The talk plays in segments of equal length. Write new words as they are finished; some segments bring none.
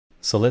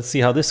So let's see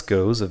how this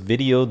goes. A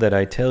video that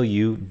I tell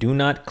you do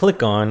not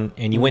click on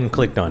and you went and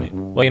clicked on it.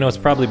 Well, you know, it's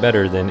probably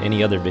better than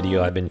any other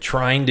video I've been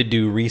trying to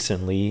do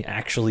recently,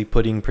 actually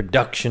putting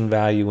production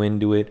value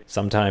into it,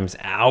 sometimes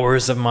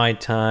hours of my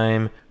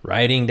time,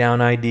 writing down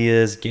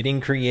ideas,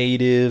 getting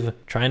creative,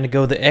 trying to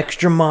go the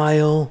extra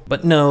mile.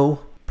 But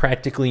no,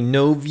 practically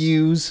no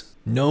views,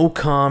 no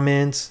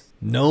comments,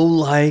 no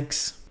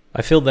likes.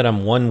 I feel that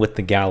I'm one with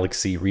the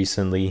galaxy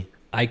recently.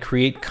 I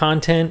create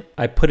content,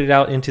 I put it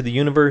out into the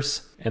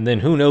universe, and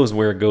then who knows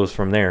where it goes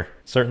from there.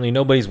 Certainly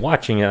nobody's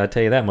watching it, I'll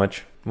tell you that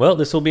much. Well,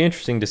 this will be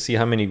interesting to see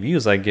how many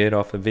views I get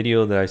off a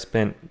video that I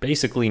spent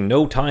basically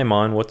no time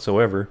on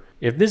whatsoever.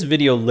 If this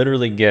video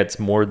literally gets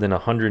more than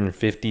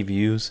 150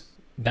 views,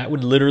 that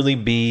would literally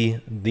be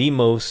the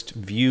most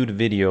viewed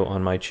video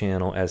on my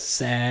channel, as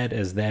sad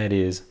as that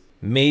is.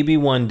 Maybe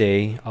one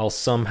day I'll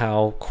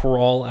somehow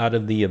crawl out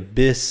of the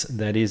abyss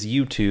that is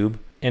YouTube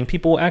and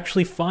people will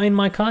actually find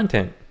my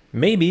content.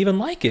 Maybe even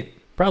like it.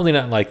 Probably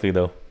not likely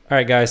though.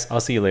 Alright guys,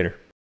 I'll see you later.